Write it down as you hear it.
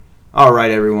All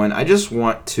right, everyone. I just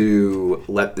want to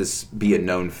let this be a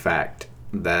known fact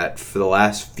that for the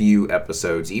last few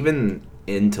episodes, even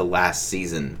into last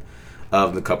season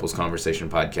of the Couples Conversation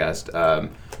podcast,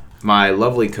 my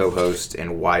lovely co-host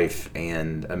and wife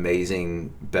and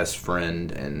amazing best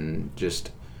friend and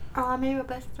just... Oh, I'm your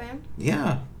best friend?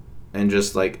 Yeah. And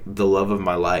just like the love of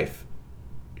my life.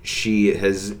 She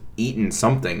has eaten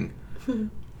something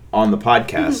on the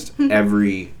podcast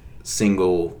every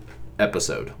single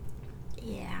episode.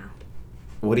 Yeah.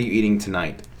 What are you eating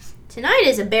tonight? Tonight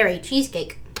is a berry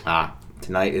cheesecake.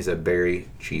 Tonight is a berry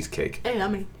cheesecake. Hey,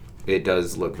 yummy. It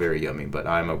does look very yummy, but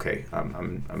I'm okay.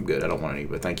 I'm good. I don't want any,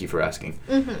 but thank you for asking.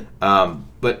 Mm-hmm.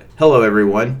 But hello,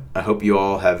 everyone. I hope you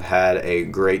all have had a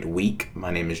great week.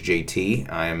 My name is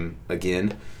JT. I am,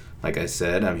 again, like I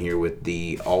said, I'm here with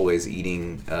the always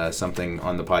eating something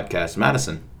on the podcast,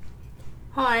 Madison.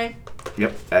 Hi.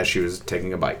 Yep, as she was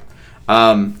taking a bite.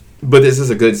 But this is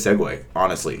a good segue,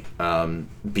 honestly,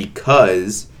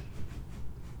 because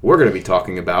we're going to be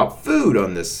talking about food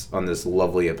on this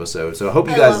lovely episode. So I hope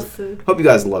you guys love food. Hope you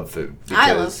guys love food. Because,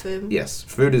 I love food. Yes,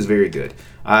 food is very good.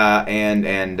 And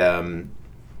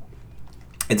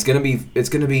it's going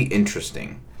to be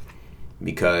interesting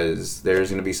because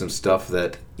there's going to be some stuff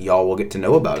that y'all will get to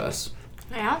know about us.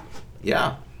 Yeah.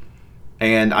 Yeah.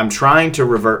 And I'm trying to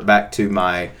revert back to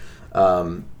my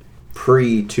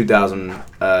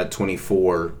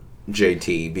pre-2024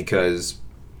 JT because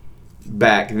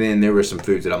back then there were some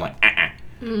foods that I'm like,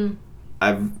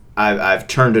 I've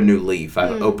turned a new leaf.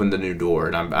 I've opened a new door,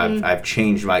 and I've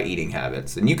changed my eating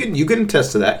habits. And you can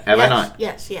attest to that, have I not?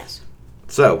 Yes.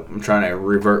 So I'm trying to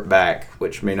revert back,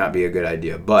 which may not be a good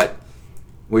idea, but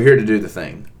we're here to do the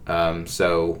thing.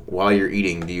 So while you're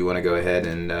eating, do you want to go ahead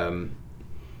and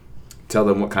tell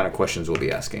them what kind of questions we'll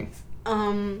be asking?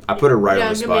 I put her right on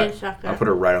the spot. I put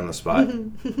her right on the spot.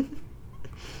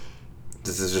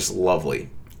 This is just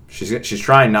lovely. She's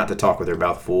trying not to talk with her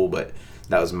mouth full, but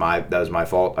that was my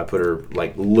fault. I put her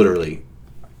like literally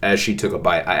as she took a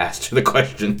bite. I asked her the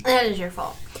question. That is your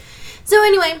fault. So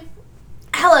anyway,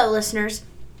 hello listeners.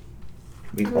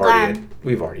 We've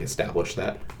already established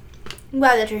that. I'm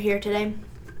glad that you're here today.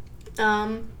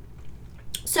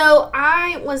 So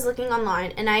I was looking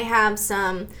online and I have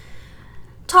some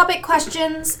topic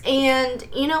questions, and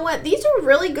you know what? These are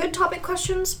really good topic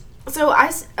questions. So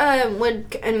I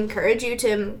would encourage you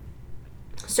to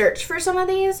search for some of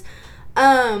these.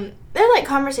 They're like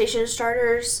conversation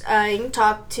starters. You can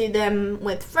talk to them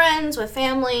with friends, with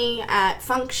family, at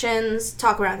functions,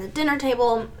 talk around the dinner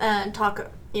table,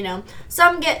 talk,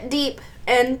 some get deep,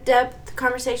 in-depth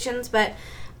conversations, but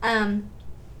we're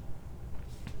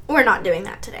not doing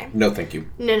that today. No, thank you.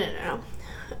 No.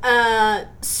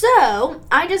 So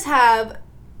I just have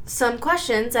some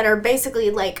questions that are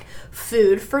basically like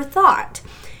food for thought.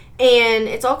 And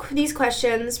it's all these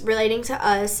questions relating to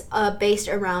us based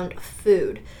around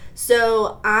food.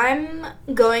 So I'm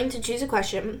going to choose a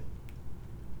question.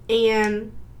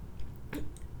 And,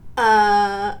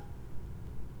 okay,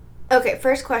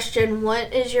 first question.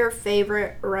 What is your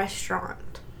favorite restaurant?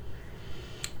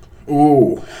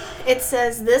 Ooh. It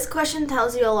says, this question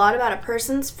tells you a lot about a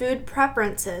person's food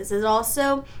preferences. It's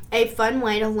also a fun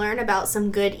way to learn about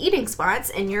some good eating spots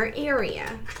in your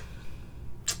area.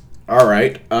 All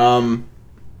right.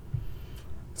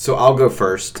 So I'll go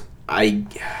first.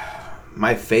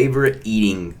 My favorite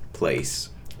eating place.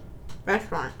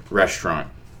 Restaurant.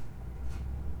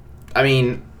 I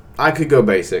mean, I could go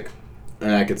basic,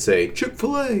 and I could say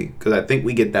Chick-fil-A, because I think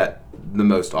we get that the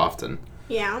most often.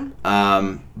 Yeah.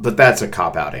 But that's a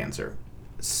cop-out answer.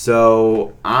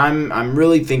 So I'm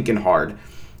really thinking hard.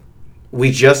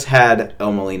 We just had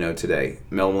El Molino today.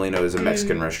 El Molino is a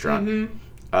Mexican restaurant.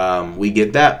 Mm-hmm. We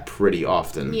get that pretty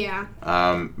often. Yeah.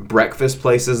 Breakfast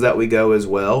places that we go as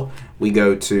well. We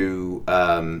go to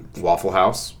Waffle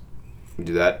House. We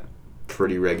do that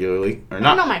pretty regularly. Or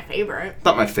not my favorite.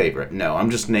 Not my favorite. No,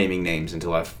 I'm just naming names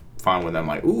until I find one that I'm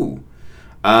like, ooh.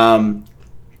 Firebirds.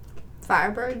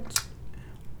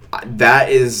 That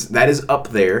is up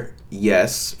there.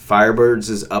 Yes, Firebirds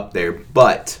is up there,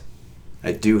 but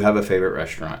I do have a favorite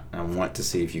restaurant. I want to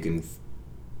see if you can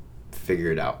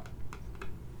figure it out.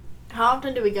 How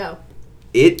often do we go?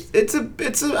 It's a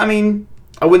I mean,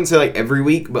 I wouldn't say like every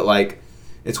week, but like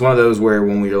it's one of those where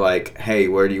when we're like, hey,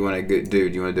 where do you want to do?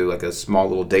 Do you want to do like a small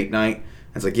little date night?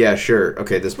 It's like, yeah, sure.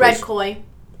 Okay, this place. Red Koi.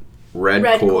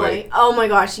 Red Koi. Oh my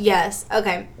gosh, yes.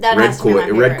 Okay, that Red has to be my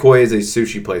favorite. Red Koi is a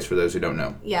sushi place for those who don't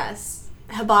know. Yes.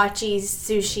 Hibachi,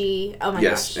 sushi. Oh my gosh.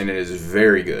 Yes, and it is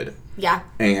very good. Yeah.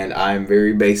 And I'm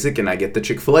very basic, and I get the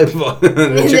Chick-fil-A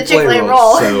the Chick-fil-A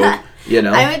roll. So, you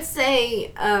know. I would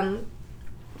say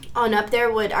on up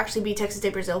there would actually be Texas de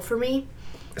Brazil for me.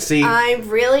 See, I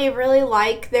really, really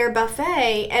like their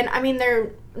buffet, and I mean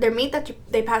their meat that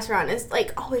they pass around is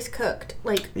like always cooked,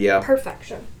 like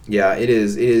perfection. Yeah, it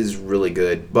is really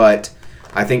good. But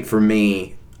I think for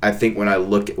me, when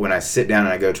I sit down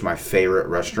and I go to my favorite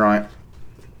restaurant,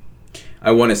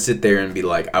 I want to sit there and be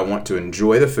like, I want to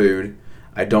enjoy the food.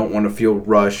 I don't want to feel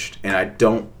rushed, and I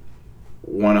don't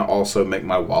want to also make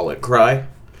my wallet cry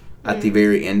at the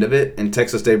very end of it. And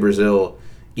Texas de Brazil,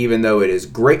 even though it is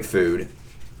great food,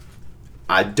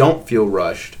 I don't feel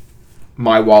rushed.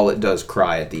 My wallet does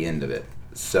cry at the end of it.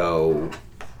 So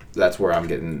that's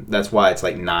why it's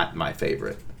like not my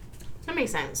favorite. That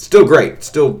makes sense. Still great.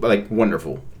 Still like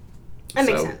wonderful. That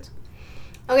makes sense.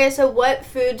 Okay, so what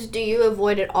foods do you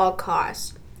avoid at all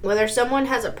costs? Whether someone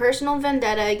has a personal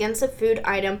vendetta against a food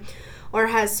item or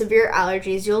has severe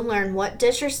allergies, you'll learn what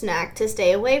dish or snack to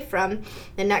stay away from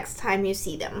the next time you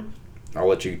see them. I'll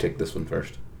let you take this one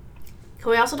first. Can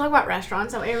we also talk about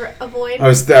restaurants that we avoid? I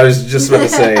was just about to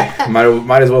say,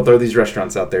 might as well throw these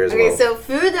rrestaurants out there as well. Okay, so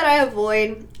food that I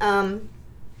avoid,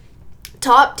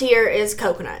 top tier is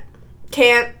coconut.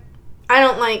 I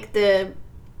don't like the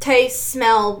taste,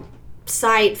 smell,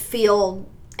 sight, feel,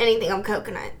 anything on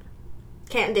coconut.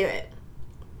 Can't do it.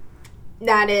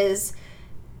 That's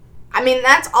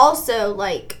also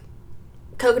like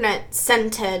coconut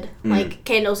scented, like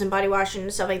candles and body wash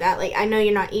and stuff like that. Like, I know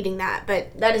you're not eating that,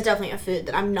 but that is definitely a food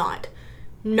that I'm not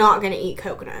gonna eat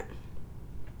coconut.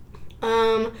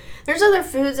 There's other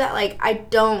foods that like I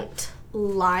don't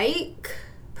like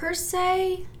per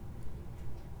se,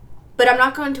 but I'm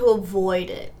not going to avoid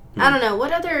it. I don't know,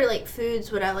 what other like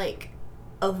foods would I like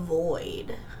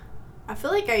avoid? I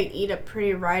feel like I eat a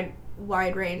pretty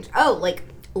wide range. Oh, like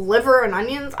liver and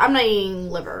onions? I'm not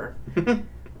eating liver.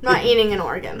 Not eating an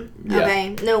organ. Okay?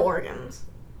 Yeah. No organs.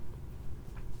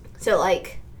 So,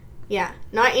 like, yeah.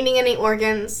 Not eating any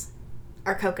organs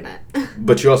or coconut.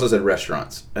 But you also said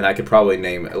restaurants. And I could probably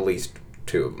name at least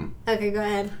 2 of them. Okay, go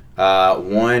ahead.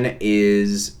 One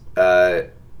is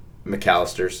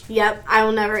McAllister's. Yep. I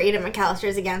will never eat at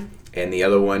McAllister's again. And the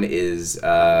other one is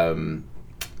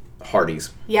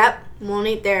Hardee's. Yep. Won't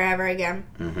eat there ever again.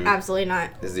 Mm-hmm. Absolutely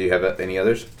not. Do you have any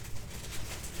others?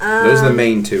 Those are the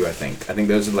main 2, I think. I think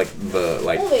those are like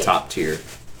the top tier.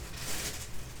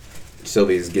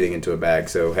 Sylvia's getting into a bag,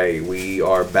 so hey, we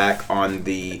are back on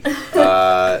the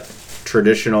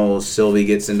traditional Sylvie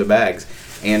gets into bags,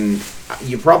 and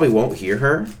you probably won't hear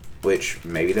her, which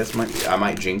maybe I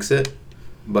might jinx it,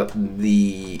 but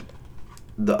the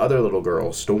other little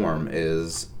girl, Storm,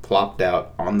 is plopped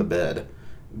out on the bed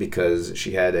because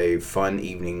she had a fun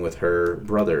evening with her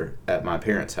brother at my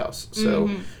parents' house, so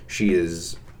she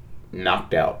is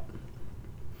knocked out.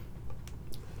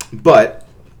 But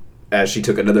as she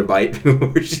took another bite,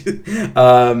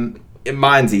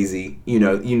 mine's easy. You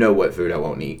know what food I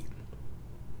won't eat.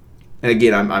 And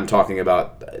again, I'm talking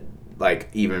about like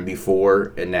even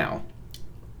before and now.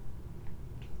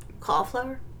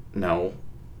 Cauliflower? No,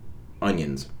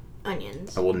 onions.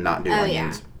 Onions. I will not do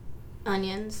onions. Yeah.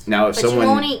 Onions. Now, if someone, you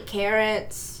won't eat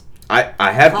carrots.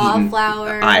 I have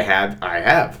cauliflower, eaten. I have.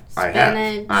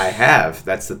 Spinach. I have.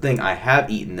 That's the thing. I have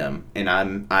eaten them, and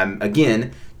I'm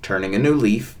again turning a new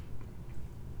leaf.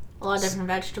 A lot of different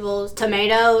vegetables,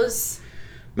 tomatoes.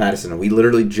 Madison, we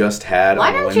literally just had.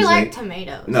 Why don't you like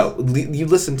tomatoes? No, you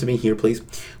listen to me here, please.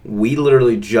 We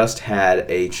literally just had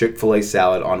a Chick-fil-A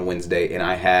salad on Wednesday, and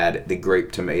I had the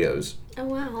grape tomatoes. Oh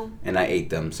wow! And I ate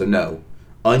them. So no,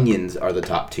 onions are the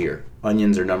top tier.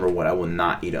 Onions are number 1. I will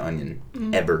not eat an onion.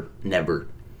 Ever. Never.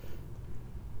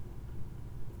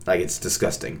 Like, it's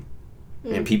disgusting.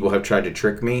 And people have tried to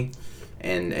trick me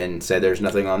and say there's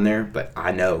nothing on there, but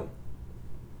I know.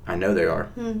 I know there are.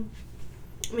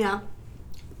 Yeah.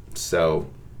 So,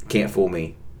 can't fool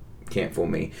me.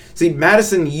 See,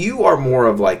 Madison, you are more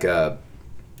of like a...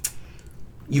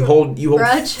 You hold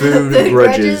food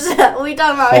grudges. We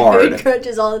talk about food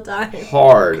grudges all the time.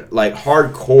 Hard. Like,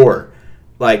 hardcore.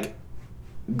 Like...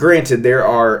 Granted, there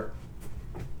are,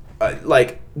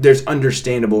 there's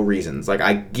understandable reasons. Like,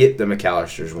 I get the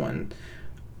McAllister's one.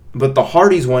 But the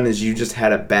Hardee's one is you just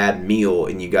had a bad meal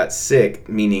and you got sick,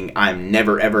 meaning I'm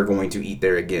never, ever going to eat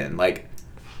there again. Like...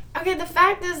 Okay, the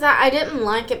fact is that I didn't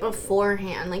like it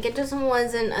beforehand. Like, it just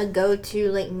wasn't a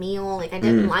go-to, like, meal. Like, I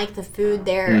didn't like the food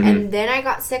there. And then I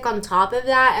got sick on top of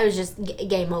that. It was just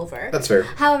game over. That's fair.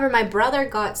 However, my brother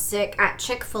got sick at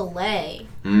Chick-fil-A.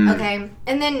 Okay?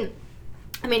 And then...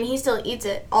 I mean, he still eats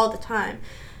it all the time.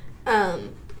 And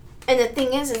And the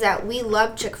thing is that we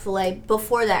loved Chick-fil-A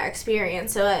before that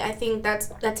experience. So I think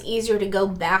that's easier to go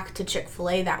back to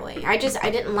Chick-fil-A that way. I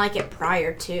didn't like it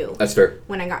prior to. That's fair.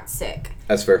 When I got sick.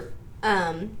 That's fair.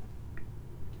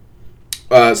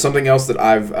 Something else that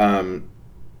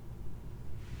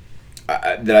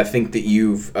that I think that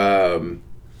you've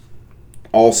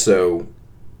also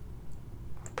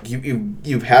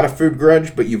you've had a food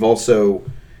grudge, but you've also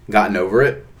gotten over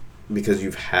it because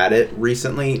you've had it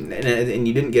recently, and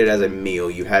you didn't get it as a meal.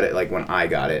 You had it like when I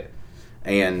got it,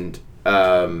 and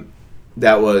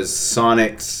that was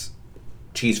Sonic's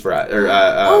cheese fries or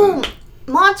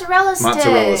mozzarella sticks.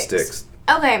 Mozzarella sticks.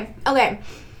 Okay.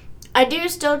 I do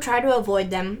still try to avoid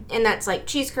them, and that's like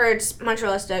cheese curds,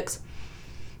 mozzarella sticks.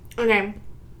 Okay.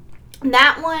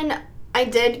 That one, I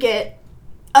did get...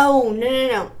 Oh,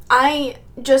 no. I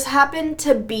just happened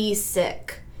to be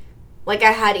sick. Like,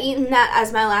 I had eaten that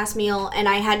as my last meal, and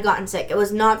I had gotten sick. It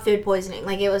was not food poisoning.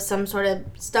 Like, it was some sort of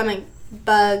stomach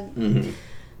bug,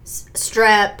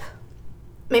 strep.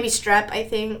 Maybe strep, I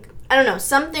think. I don't know.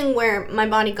 Something where my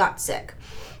body got sick.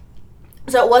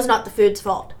 So it was not the food's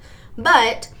fault.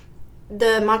 But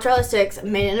the mozzarella sticks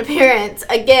made an appearance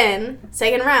again,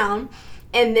 second round.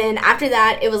 And then after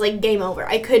that, it was like game over.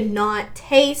 I could not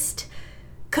taste,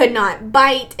 could not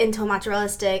bite into a mozzarella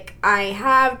stick. I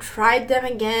have tried them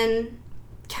again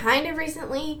kind of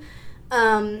recently.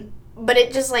 But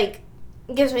it just like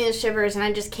gives me the shivers and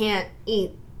I just can't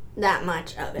eat that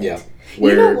much of it. Yeah.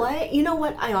 You know what? You know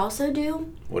what I also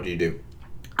do? What do you do?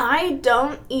 I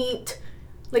don't eat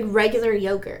like regular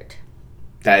yogurt.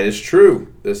 That is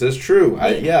true. This is true.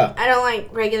 I don't like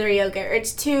regular yogurt.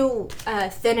 It's too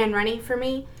thin and runny for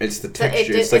me. It's the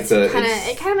texture.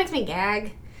 It kind of makes me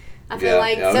gag. I feel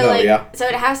like so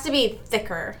it has to be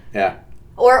thicker. Yeah.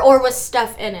 Or with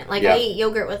stuff in it. Like I eat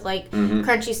yogurt with like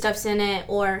crunchy stuffs in it,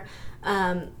 or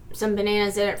some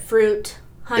bananas in it, fruit,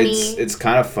 honey. It's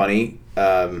kind of funny.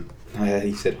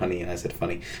 He said honey and I said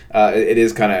funny. It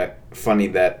is kind of funny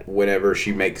that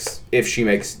if she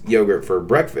makes yogurt for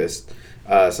breakfast.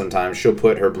 Sometimes she'll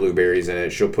put her blueberries in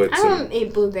it. I don't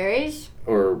eat blueberries.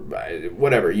 Or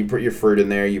whatever. You put your fruit in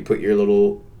there. You put your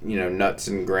little, nuts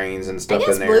and grains and stuff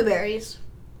in there. Blueberries.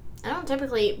 I don't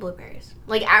typically eat blueberries.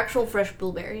 Like actual fresh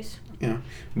blueberries. Yeah.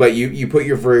 But you put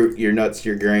your fruit, your nuts,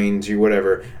 your grains, your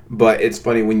whatever. But it's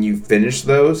funny when you finish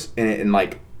those and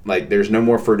like there's no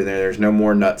more fruit in there. There's no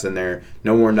more nuts in there.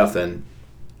 No more nothing.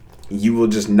 You will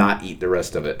just not eat the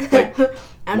rest of it. Like,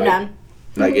 I'm done.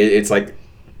 Like it's like...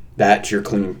 That's your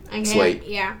clean slate.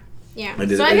 Yeah.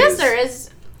 So I guess there is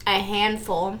a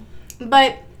handful,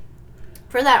 but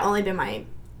for that, only been my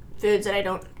foods that I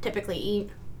don't typically eat.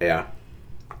 Yeah.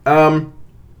 I'm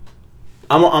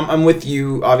with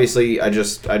you. Obviously, I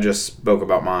just spoke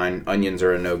about mine. Onions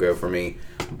are a no-go for me,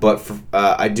 but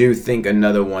I do think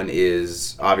another one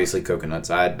is obviously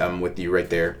coconuts. I'm with you right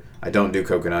there. I don't do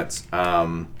coconuts.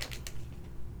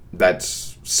 That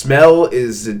smell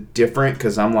is different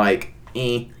because I'm like.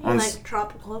 Like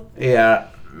tropical. Yeah,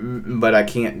 but I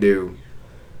can't do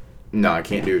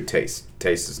taste.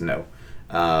 Taste is no.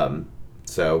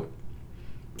 So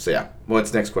yeah.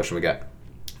 What's the next question we got?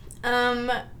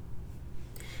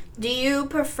 Do you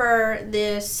prefer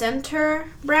the center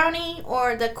brownie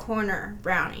or the corner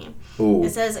brownie? Ooh. It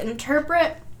says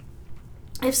interpret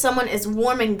if someone is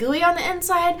warm and gooey on the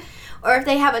inside, or if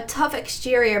they have a tough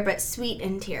exterior but sweet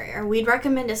interior. We'd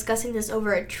recommend discussing this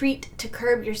over a treat to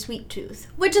curb your sweet tooth.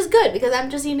 Which is good, because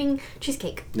I'm just eating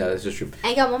cheesecake. No, this is true.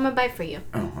 I got one more bite for you.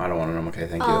 Oh, I don't want to know. Okay,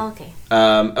 thank you. Oh, okay.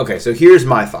 Okay, so here's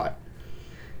my thought.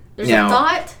 There's a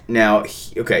thought? Now,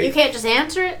 okay. You can't just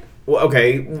answer it? Well,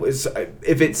 okay,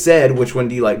 if it said, which one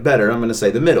do you like better, I'm going to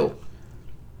say the middle.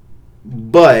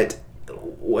 But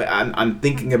I'm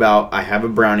thinking about, I have a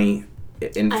brownie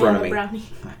in front of me. Brownie.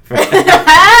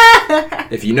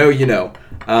 If you know, you know.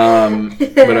 But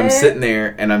I'm sitting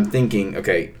there and I'm thinking,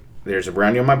 okay, there's a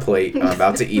brownie on my plate. I'm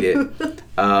about to eat it.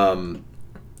 I'm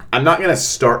not going to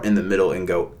start in the middle and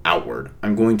go outward.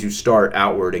 I'm going to start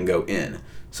outward and go in.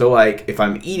 So, like, if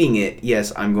I'm eating it,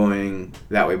 yes, I'm going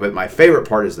that way. But my favorite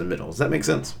part is the middle. Does that make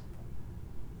sense?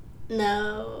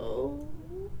 No.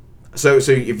 So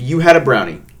if you had a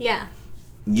brownie. Yeah.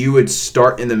 You would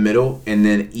start in the middle and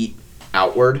then eat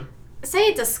outward. Say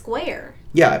it's a square.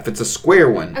 Yeah, if it's a square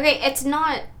one. Okay, it's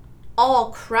not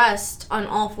all crust on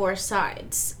all four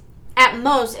sides. At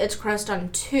most, it's crust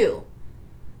on two.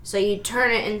 So you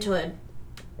turn it into a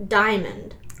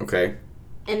diamond. Okay.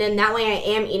 And then that way I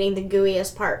am eating the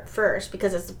gooeyest part first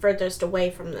because it's the furthest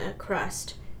away from the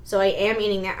crust. So I am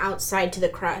eating the outside to the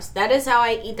crust. That is how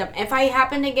I eat them. If I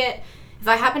happen to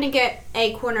get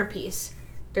a corner piece,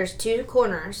 there's two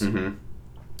corners. Mm-hmm.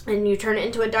 and you turn it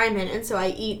into a diamond, and so I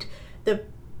eat the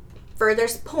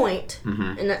furthest point,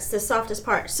 Mm-hmm. and that's the softest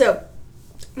part. So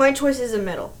my choice is in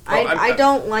middle. I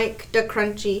don't like the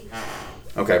crunchy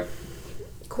Okay.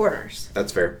 corners.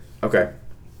 That's fair. Okay.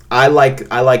 I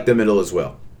like the middle as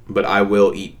well, but I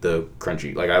will eat the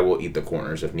crunchy. Like, I will eat the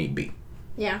corners if need be.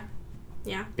 Yeah.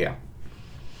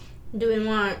 Do we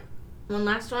want one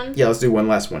last one? Yeah, let's do one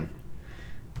last one.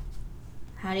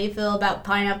 How do you feel about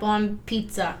pineapple on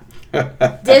pizza?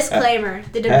 Disclaimer: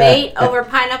 the debate over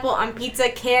pineapple on pizza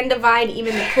can divide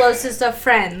even the closest of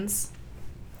friends.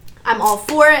 I'm all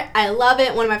for it. I love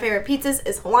it. One of my favorite pizzas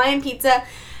is Hawaiian pizza.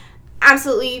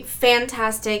 Absolutely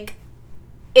fantastic.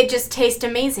 It just tastes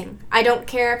amazing. I don't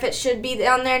care if it should be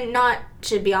on there, not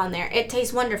should be on there. It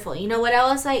tastes wonderful. You know what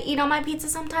else I eat on my pizza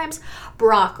sometimes?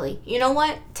 Broccoli. You know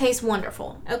what? Tastes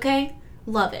wonderful. Okay?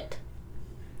 Love it.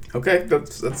 Okay,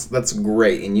 that's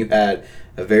great. And you had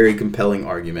a very compelling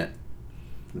argument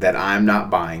that I'm not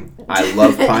buying. I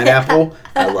love pineapple.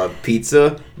 I love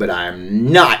pizza, but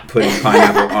I'm not putting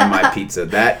pineapple on my pizza.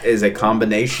 That is a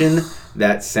combination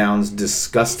that sounds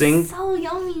disgusting. So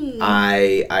yummy.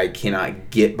 I cannot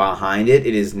get behind it.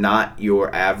 It is not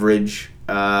your average.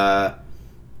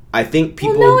 I think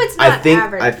people. Well, no, it's not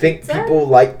average I think pizza. people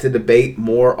like to debate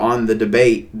more on the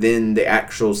debate than the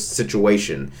actual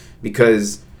situation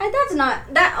because. That's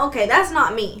not that. Okay, that's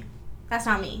not me. That's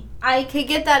not me. I could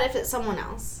get that if it's someone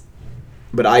else.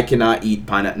 But I cannot eat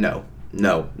pineapple.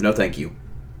 No, thank you.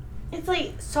 It's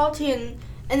like salty and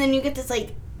then you get this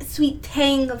like sweet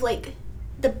tang of like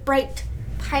the bright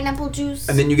pineapple juice.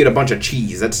 And then you get a bunch of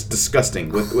cheese. That's disgusting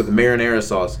with marinara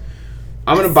sauce.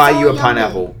 I'm gonna buy you a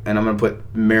pineapple and I'm gonna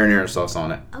put marinara sauce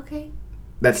on it. Okay.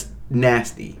 That's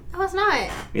nasty. No, it's not.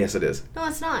 Yes, it is. No,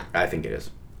 it's not. I think it is.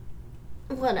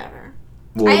 Whatever.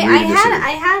 We'll I agree to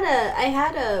disagree.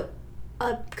 had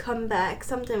a comeback,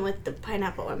 something with the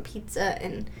pineapple on pizza,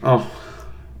 and Oh,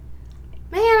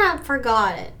 man, I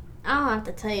forgot it. I'll have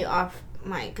to tell you off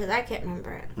mic because I can't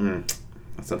remember it.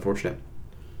 that's unfortunate.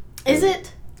 Is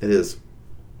it? It is.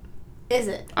 Is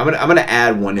it? I'm gonna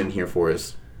add one in here for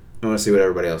us. I want to see what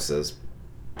everybody else says.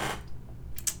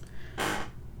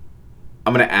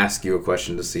 I'm gonna ask you a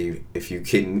question to see if you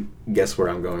can guess where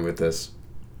I'm going with this.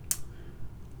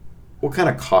 What kind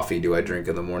of coffee do I drink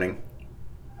in the morning?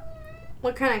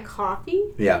 What kind of coffee?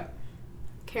 Yeah.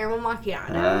 Caramel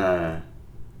macchiato.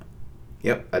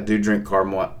 Yep, I do drink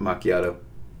caramel macchiato.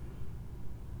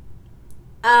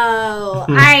 Oh,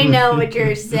 I know what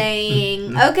you're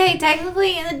saying. Okay,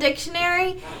 technically in the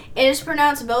dictionary, it is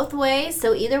pronounced both ways.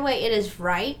 So either way, it is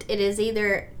right. It is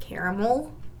either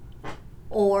caramel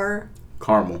or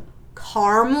Caramel.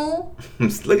 caramel.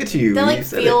 Look at you. That like You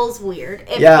said feels weird.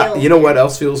 It yeah, feels you know weird. what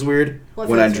else feels weird? What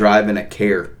When I feels drive in a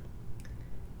Care.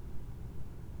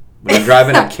 When I drive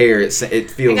in a Care, it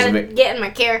feels. I gotta get in my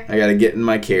Care. I gotta get in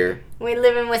my Care. We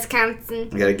live in Wisconsin.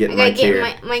 I gotta get in my Care.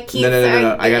 My keys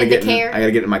No. I gotta get in. Care. I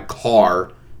gotta get in my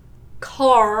car.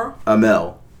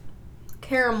 Caramel.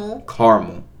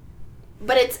 Caramel.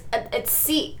 But it's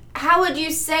C. How would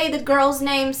you say the girl's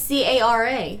name?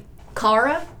 Cara.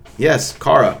 Cara? Yes,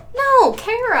 Cara. No,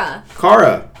 Cara.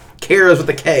 Cara. Kara's with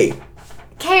a K.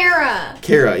 Cara.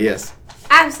 Cara, yes.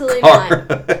 Absolutely not.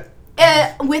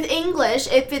 Cara. With English,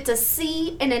 if it's a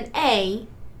C and an A,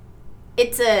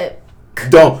 it's a.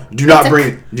 Do not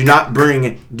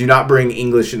bring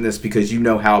English in this because you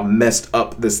know how messed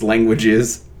up this language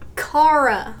is.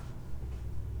 Cara.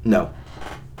 No.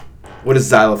 What does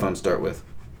xylophone start with?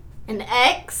 An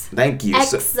X. Thank you.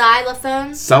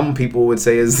 Xylophone. Some people would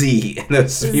say a Z, and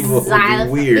those people would be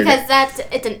weird. Because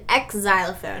it's an X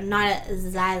xylophone, not a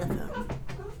xylophone.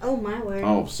 Oh my word.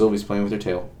 Oh, Sylvie's playing with her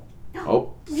tail.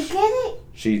 Oh. Did you get it?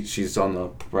 She's on the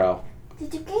prowl.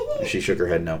 Did you get it? She shook her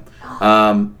head no.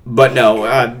 But no,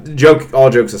 all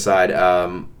jokes aside,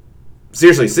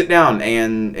 seriously, sit down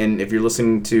and if you're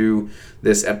listening to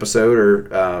this episode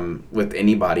or with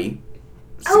anybody.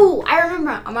 Oh, I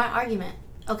remember my argument.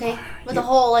 Okay? With the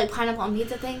whole like pineapple on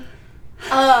pizza thing.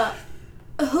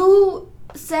 Who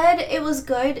said it was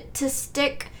good to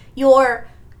stick your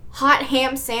hot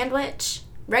ham sandwich,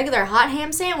 regular hot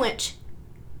ham sandwich,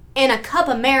 in a cup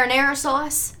of marinara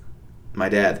sauce? My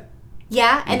dad.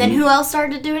 Yeah, and then who else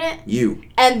started doing it? You.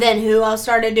 And then who else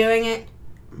started doing it?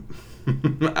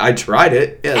 I tried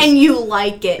it, yes. And you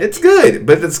like it. It's good,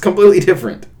 but it's completely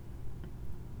different.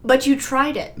 But you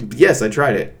tried it. Yes, I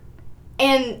tried it.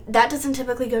 And that doesn't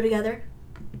typically go together.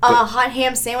 A hot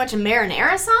ham sandwich and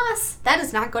marinara sauce? That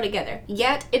does not go together.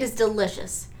 Yet, it is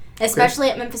delicious. Especially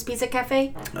at Memphis Pizza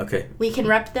Cafe. Okay. We can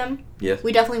rep them. Yes.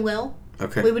 We definitely will.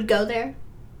 Okay. We would go there.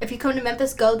 If you come to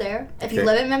Memphis, go there. If you Okay.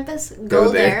 live in Memphis, go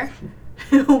there.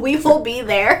 We will be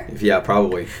there. Yeah,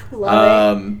 probably.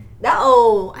 Love it.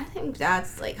 I think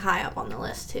that's like high up on the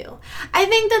list too. I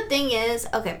think the thing is,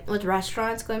 okay, with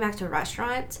restaurants, going back to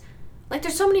restaurants, like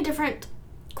there's so many different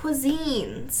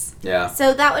cuisines. Yeah.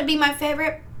 So that would be my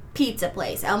favorite pizza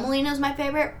place. El Molino's my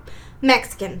favorite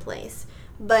Mexican place.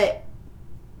 But,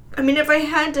 I mean, if I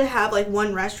had to have like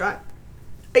one restaurant,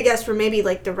 I guess for maybe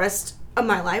like the rest of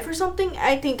my life or something,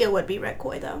 I think it would be Red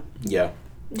Koi though. Yeah.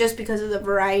 Just because of the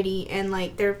variety and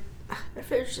like their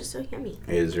food is just so yummy.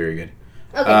 It is very good.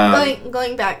 Okay,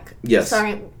 going back. Yes.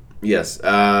 Sorry. Yes.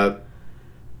 No.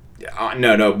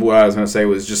 What I was going to say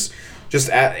was just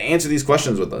answer these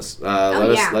questions with us.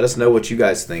 Let us know what you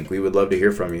guys think. We would love to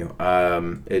hear from you.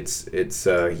 It's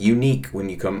unique when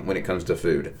it comes to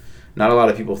food. Not a lot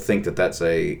of people think that that's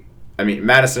a. I mean,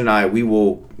 Madison and I, we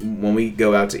will, when we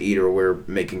go out to eat or we're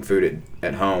making food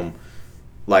at home,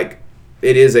 like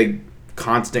it is a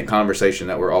constant conversation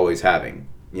that we're always having.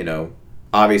 You know,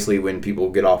 obviously when people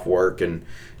get off work and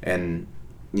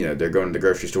you know they're going to the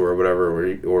grocery store or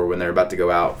whatever, or when they're about to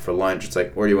go out for lunch, it's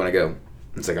like, where do you want to go?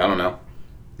 It's like, I don't know.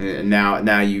 And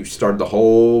now you start the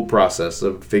whole process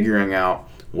of figuring out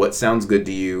what sounds good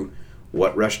to you,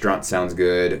 what restaurant sounds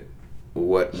good,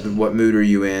 what mood are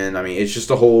you in. I mean, it's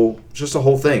just a whole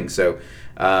thing. So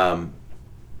yeah,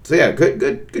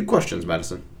 good questions,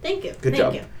 Madison. Thank you. Good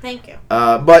job. Thank you.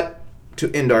 But to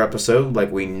end our episode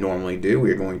like we normally do,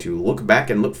 we're going to look back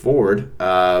and look forward.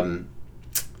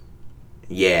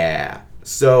 Yeah.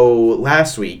 So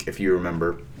last week, if you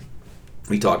remember,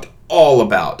 we talked all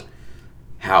about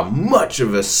how much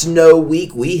of a snow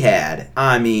week we had.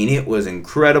 I mean, it was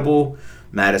incredible.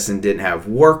 Madison didn't have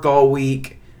work all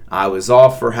week. I was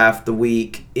off for half the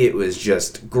week. It was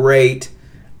just great.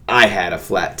 I had a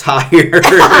flat tire.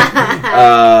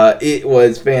 It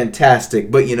was fantastic.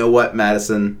 But you know what,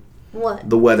 Madison? What?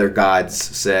 The weather gods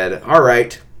said, all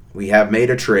right, we have made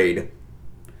a trade.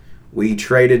 We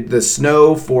traded the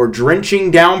snow for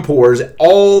drenching downpours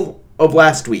all of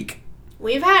last week.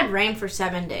 We've had rain for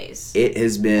 7 days. It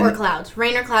has been... Or clouds.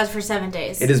 Rain or clouds for 7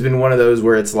 days. It has been one of those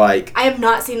where it's like... I have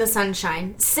not seen the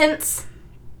sunshine since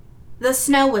the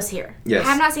snow was here. Yes. I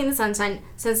have not seen the sunshine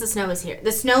since the snow was here.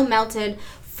 The snow melted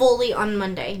fully on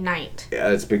Monday night. Yeah,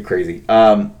 it's been crazy.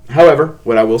 However,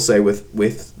 what I will say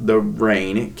with the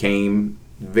rain came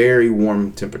very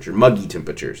warm temperature, muggy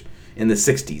temperatures in the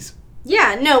 60s.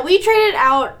 Yeah, no, we traded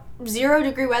out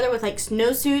 0-degree weather with like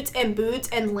snowsuits and boots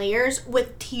and layers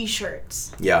with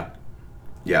t-shirts. Yeah,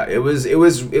 it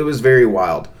was very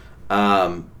wild.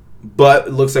 But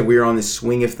it looks like we are on the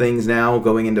swing of things now,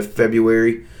 going into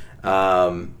February.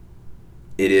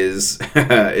 It is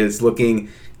it's looking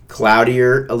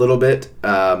cloudier a little bit,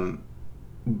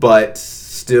 but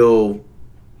still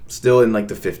in like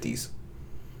the 50s.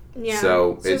 Yeah,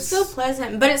 so it's still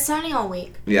pleasant, but it's sunny all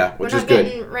week. Yeah, which is good. We're not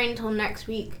getting rain until next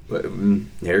week. But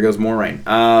here goes more rain.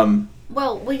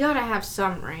 Well, we gotta have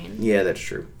some rain. Yeah, that's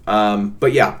true.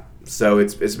 But yeah, so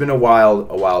it's been a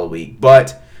wild week.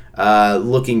 But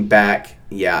looking back,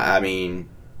 yeah, I mean,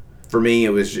 for me it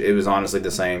was honestly the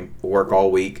same. Work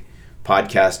all week,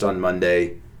 podcast on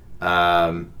Monday,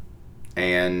 and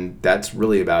that's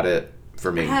really about it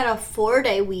for me. I had a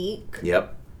 4-day week.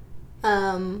 Yep.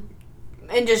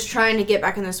 And just trying to get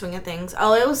back in the swing of things.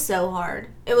 Oh, it was so hard.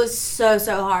 It was so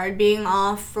hard being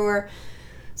off for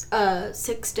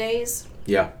 6 days.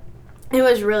 Yeah. It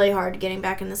was really hard getting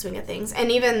back in the swing of things. And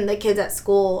even the kids at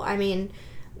school, I mean,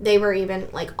 they were even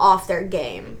like off their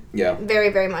game. Yeah. Very,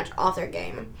 very much off their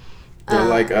game. They're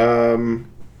like,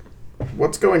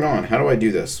 what's going on? How do I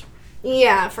do this?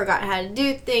 Yeah, forgot how to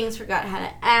do things, forgot how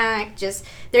to act. Just,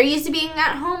 they're used to being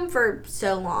at home for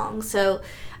so long. So,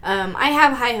 I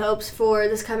have high hopes for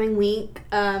this coming week.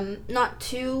 Not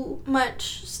too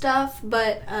much stuff,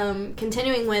 but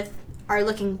continuing with our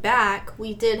looking back,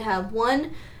 we did have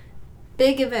one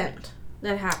big event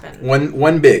that happened.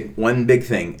 One big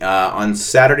thing. On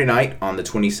Saturday night, on the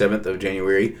 27th of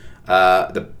January,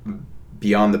 the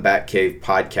Beyond the Batcave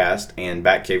podcast and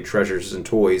Batcave Treasures and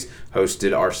Toys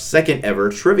hosted our second ever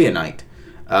trivia night.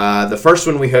 The first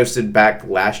one we hosted back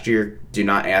last year. Do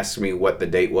not ask me what the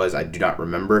date was. I do not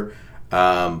remember.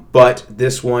 But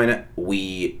this one,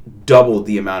 we doubled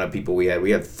the amount of people we had.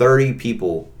 We had 30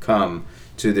 people come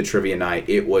to the trivia night.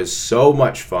 It was so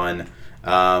much fun.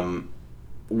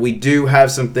 We do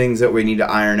have some things that we need to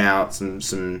iron out.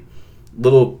 Some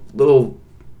little,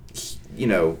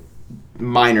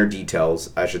 minor details,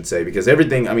 I should say. Because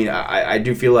everything, I mean, I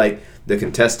do feel like the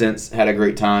contestants had a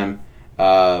great time.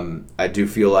 I do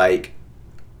feel like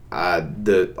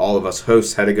all of us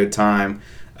hosts had a good time,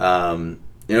 and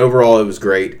overall it was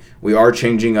great. We are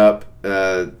changing up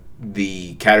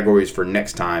the categories for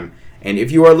next time. And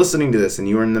if you are listening to this and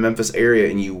you are in the Memphis area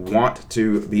and you want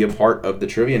to be a part of the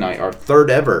trivia night, our third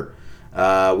ever,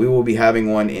 we will be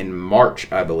having one in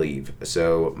March, I believe.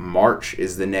 So March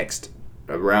is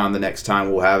around the next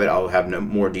time we'll have it. I'll have no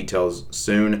more details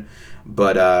soon.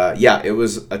 But it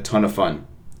was a ton of fun.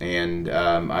 And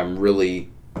I'm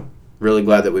really, really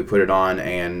glad that we put it on.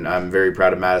 And I'm very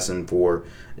proud of Madison for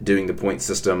doing the point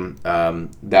system.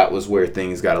 That was where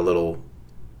things got a little,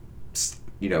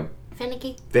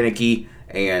 finicky,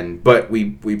 but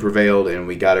we prevailed and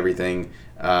we got everything.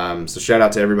 So shout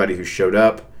out to everybody who showed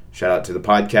up. Shout out to the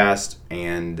podcast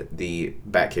and the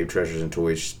Batcave Treasures and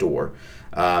Toys store.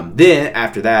 Then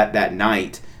after that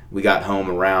night, we got home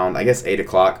around, I guess, 8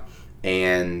 o'clock,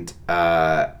 and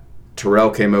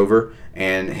Terrell came over,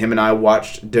 and him and I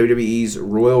watched WWE's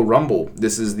Royal Rumble.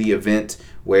 This is the event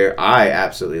where I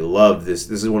absolutely love this.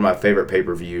 This is one of my favorite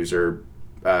pay-per-views, or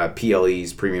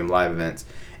PLEs, Premium Live Events.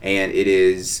 And it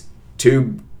is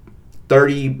 2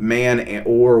 30-man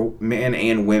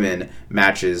and women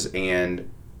matches, and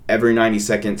every 90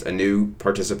 seconds a new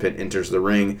participant enters the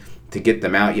ring. To get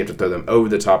them out, you have to throw them over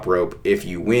the top rope. If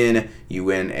you win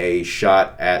a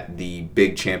shot at the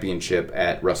big championship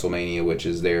at WrestleMania, which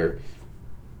is their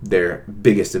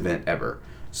biggest event ever.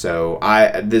 So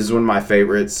this is one of my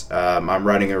favorites. I'm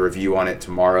writing a review on it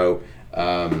tomorrow,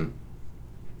 and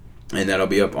that'll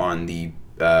be up on the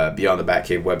Beyond the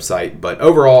Batcave website. But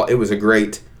overall, it was a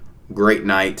great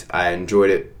night. I enjoyed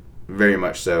it very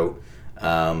much so.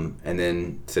 And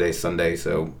then today's Sunday,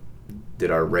 so did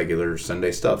our regular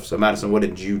Sunday stuff. So Madison, what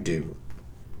did you do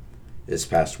this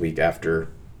past week after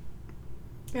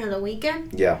the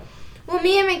weekend? Yeah. Well,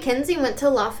 me and Mackenzie went to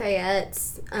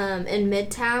Lafayette's in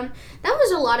Midtown. That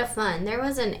was a lot of fun. There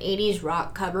was an 80s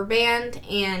rock cover band,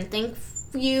 and thank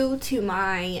you to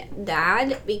my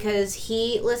dad because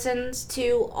he listens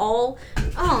to all...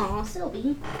 Oh,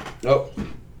 Sylvie. Oh,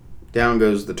 down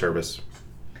goes the turbis.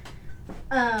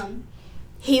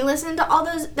 He listened to all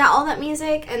that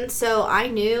music, and so I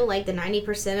knew like the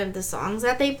 90% of the songs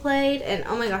that they played, and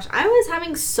oh my gosh, I was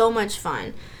having so much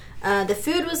fun. The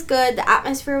food was good, the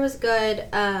atmosphere was good,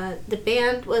 the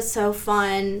band was so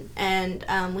fun, and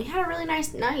we had a really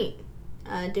nice night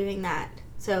doing that.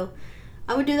 So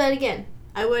I would do that again.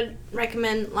 I would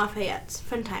recommend Lafayette's.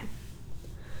 Fun time.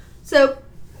 So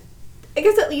I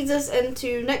guess that leads us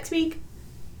into next week.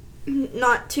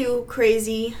 Not too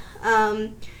crazy.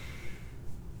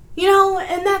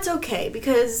 And that's okay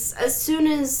because as soon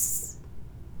as,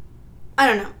 I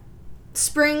don't know,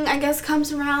 spring, I guess,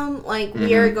 comes around,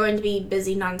 we are going to be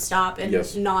busy nonstop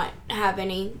and not have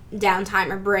any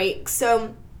downtime or breaks.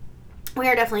 So we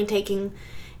are definitely taking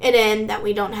it in that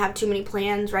we don't have too many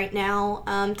plans right now.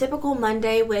 Typical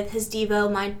Monday with his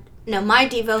Devo, my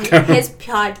Devo, his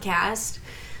podcast.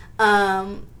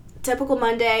 Typical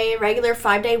Monday, regular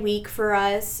 5-day week for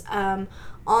us.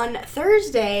 On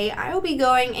Thursday, I will be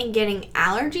going and getting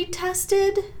allergy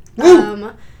tested.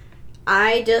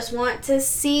 I just want to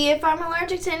see if I'm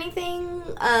allergic to anything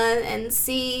and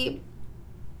see...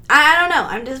 I don't know.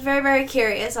 I'm just very, very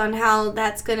curious on how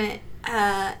that's going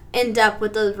to end up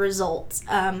with those results.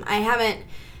 I haven't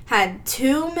had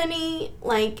too many,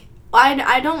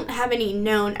 I don't have any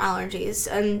known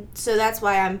allergies, and so that's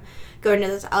why I'm going to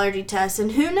this allergy test,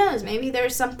 and who knows, maybe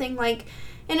there's something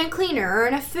in a cleaner or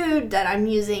in a food that I'm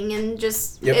using, and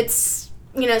just it's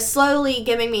slowly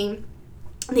giving me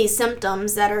these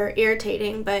symptoms that are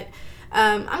irritating, but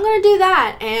I'm going to do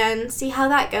that and see how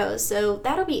that goes. So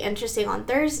that'll be interesting on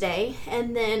Thursday.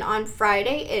 And then on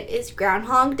Friday, it is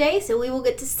Groundhog Day. So we will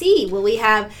get to see, will we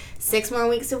have 6 more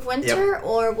weeks of winter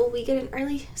or will we get an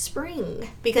early spring?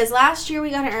 Because last year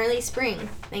we got an early spring,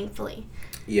 thankfully.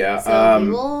 Yeah.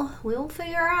 So we'll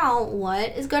figure out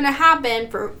what is going to happen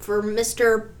for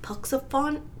Mr.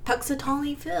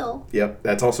 Puxatawny Phil. Yep.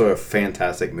 That's also a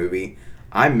fantastic movie.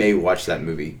 I may watch that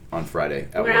movie on Friday.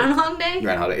 Groundhog Day?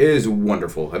 Groundhog Day. It is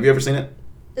wonderful. Have you ever seen it?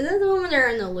 Is that the one where they're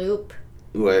in the loop?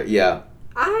 Well, yeah.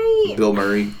 Bill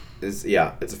Murray is,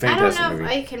 it's a fantastic movie. I don't know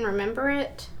if I can remember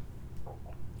it.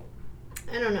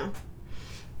 I don't know.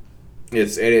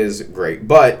 It is great.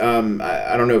 But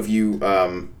I don't know if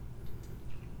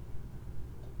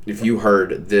you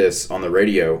heard this on the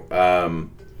radio.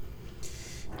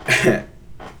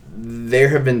 There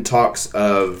have been talks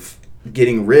of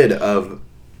getting rid of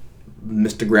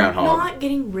Mr. Groundhog. Not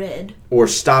getting rid. Or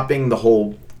stopping the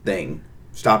whole thing.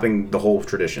 Stopping the whole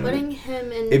tradition. Putting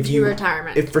him into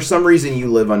retirement. If for some reason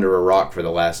you live under a rock for the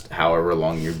last however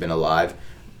long you've been alive,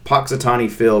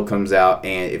 Puxatawny Phil comes out,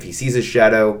 and if he sees his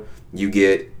shadow, you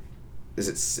get...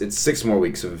 It's 6 more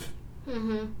weeks of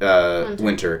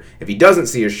winter. If he doesn't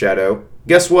see a shadow,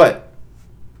 guess what?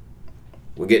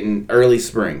 We're getting early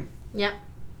spring. Yep.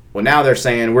 Well, now they're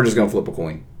saying we're just going to flip a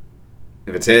coin.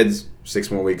 If it's heads,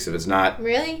 6 more weeks. If it's not,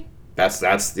 really? That's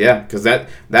because that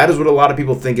is what a lot of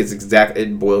people think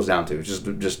it boils down to. It's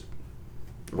just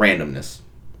randomness.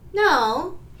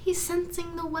 No, he's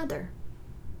sensing the weather.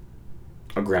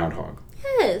 A groundhog.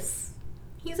 Yes.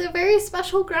 He's a very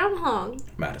special groundhog.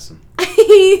 Madison.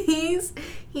 he's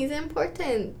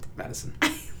important. Madison.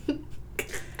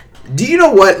 Do you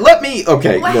know what?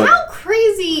 Okay, well, look. how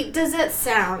crazy does it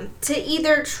sound to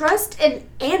either trust an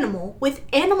animal with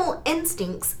animal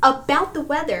instincts about the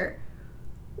weather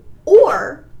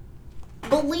or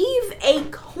believe a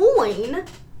coin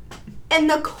and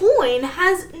the coin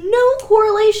has no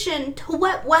correlation to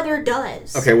what weather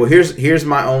does? Okay, well, here's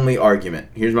my only argument.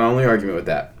 Here's my only argument with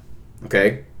that.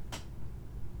 Okay?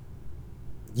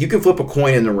 You can flip a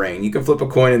coin in the rain. You can flip a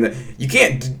coin you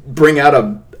can't bring out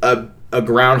a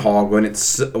groundhog when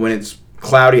it's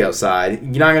cloudy outside.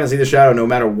 You're not going to see the shadow no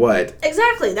matter what.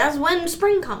 Exactly. That's when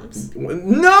spring comes.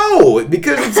 No,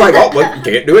 because it's like, oh, well, you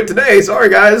can't do it today. Sorry,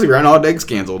 guys. Groundhog Day's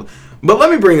canceled. But let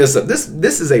me bring this up. This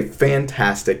is a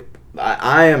fantastic...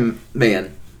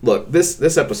 Man, look,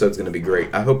 this episode's going to be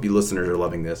great. I hope you listeners are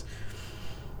loving this.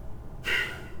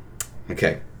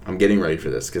 Okay, I'm getting ready for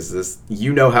this because this...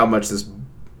 You know how much this,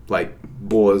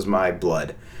 boils my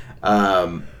blood.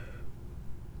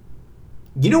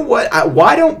 You know what?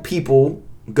 Why don't people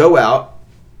go out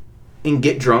and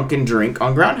get drunk and drink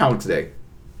on Groundhog's Day?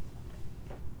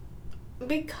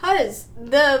 Because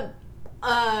the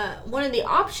one of the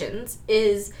options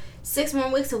is 6 more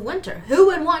weeks of winter. Who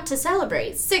would want to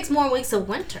celebrate 6 more weeks of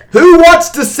winter? Who wants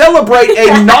to celebrate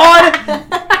a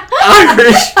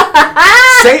non-Irish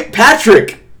St.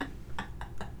 Patrick?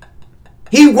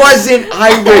 He wasn't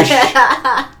Irish.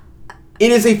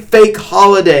 It is a fake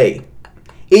holiday.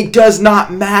 It does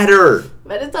not matter.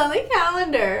 But it's on the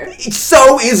calendar.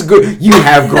 So is good. You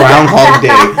have Groundhog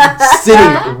Day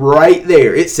sitting right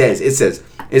there. It says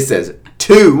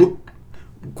to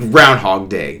Groundhog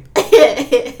Day.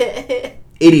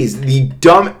 It is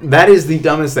that is the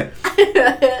dumbest thing.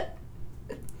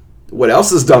 What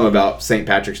else is dumb about St.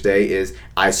 Patrick's Day is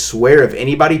I swear if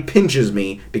anybody pinches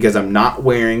me because I'm not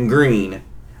wearing green,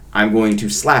 I'm going to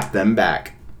slap them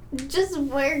back. Just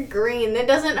wear green. It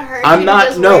doesn't hurt. I'm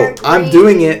not. No, I'm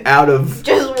doing it out of.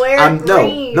 Just wear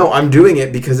green. No, I'm doing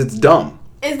it because it's dumb.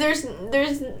 There's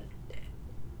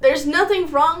nothing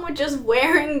wrong with just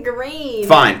wearing green.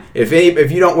 Fine. If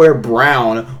you don't wear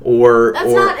brown or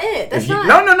that's not it. That's not.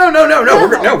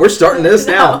 No. We're starting this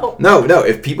now. No.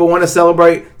 If people want to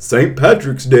celebrate St.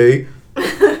 Patrick's Day,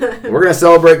 we're gonna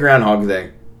celebrate Groundhog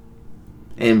Day.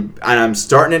 And I'm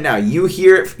starting it now. You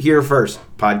hear it here first,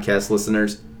 podcast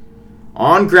listeners.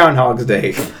 On Groundhog's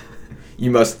Day,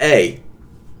 you must we're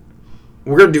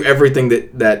gonna do everything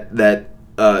that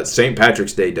St.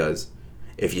 Patrick's Day does.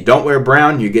 If you don't wear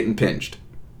brown, you're getting pinched.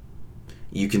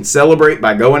 You can celebrate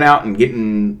by going out and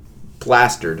getting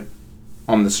plastered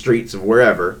on the streets of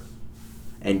wherever,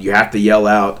 and you have to yell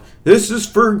out, "This is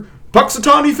for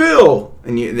Puxatawny Phil,"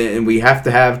 and we have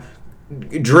to have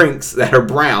drinks that are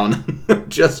brown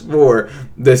just for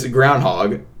this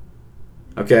groundhog.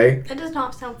 Okay? It does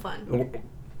not sound fun.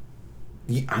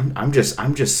 I'm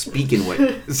just speaking what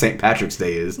St. Patrick's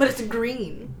Day is. But it's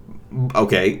green.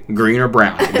 Okay, green or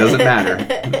brown, it doesn't matter.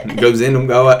 It goes in,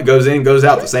 goes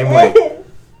out the same way.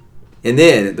 And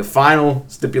then the final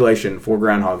stipulation for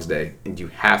Groundhog's Day, and you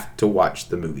have to watch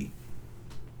the movie.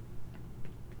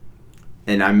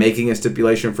 And I'm making a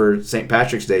stipulation for St.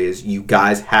 Patrick's Day is you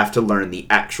guys have to learn the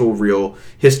actual real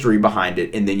history behind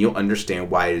it, and then you'll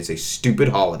understand why it is a stupid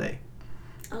holiday.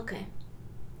 Okay.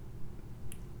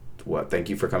 Well, thank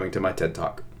you for coming to my TED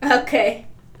Talk. Okay.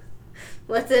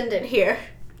 Let's end it here.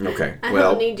 Okay. I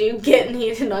don't need you getting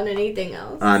heated on anything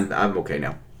else. I'm okay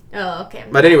now. Oh, okay.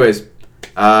 But anyways,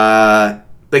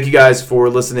 thank you guys for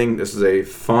listening. This was a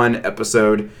fun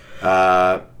episode.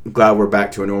 Glad we're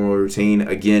back to a normal routine.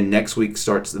 Again, next week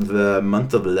starts the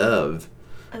month of love.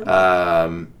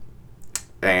 Okay.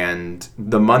 And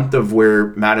the month of where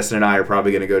Madison and I are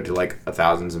probably going to go to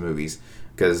thousands of movies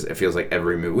because it feels like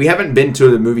every movie. We haven't been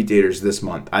to the movie theaters this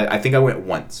month. I think I went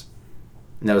once.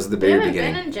 And that was at the very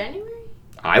beginning. Been in January?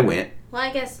 I went. Well,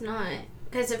 I guess not.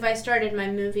 Because if I started my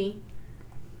movie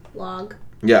log.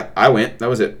 Yeah, I went. That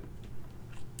was it.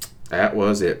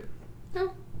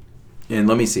 Oh. And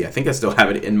let me see. I think I still have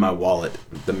it in my wallet,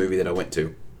 the movie that I went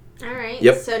to. All right.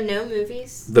 Yep. So no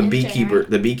movies. The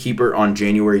Beekeeper on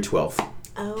January 12th.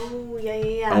 Oh,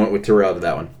 yeah. I went with Terrell to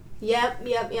that one. Yep.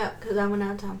 Because I went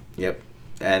out of town. Yep.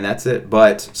 And that's it.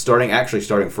 But starting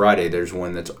Friday, there's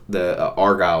one that's the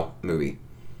Argyle movie.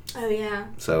 Oh, yeah.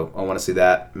 So I want to see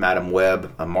that. Madam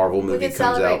Web, a Marvel movie, comes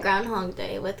out. We could celebrate Groundhog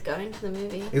Day with going to the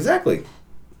movie. Exactly.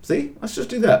 See? Let's just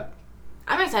do that.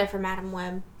 I'm excited for Madam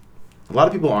Web. A lot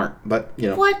of people aren't, but,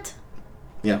 What?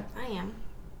 Yeah. I am.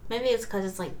 Maybe it's because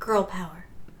it's like girl power.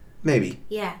 Maybe.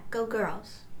 Yeah, go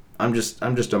girls. I'm just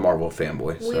a Marvel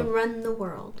fanboy. We run the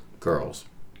world. Girls.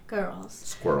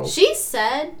 Squirrels. She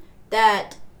said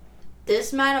that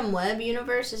this Madam Web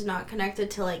universe is not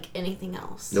connected to, like, anything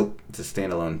else. Nope. It's a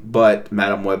standalone. But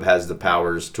Madam Web has the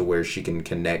powers to where she can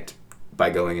connect by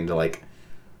going into, like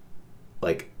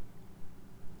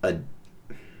a...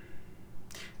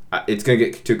 It's going to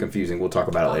get too confusing. We'll talk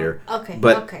about it later. Okay.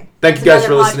 But okay. Thank you guys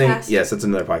for listening. Podcast. Yes, that's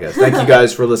another podcast. Thank you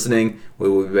guys for listening. We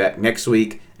will be back next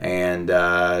week. And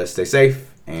stay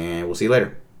safe. And we'll see you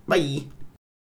later. Bye.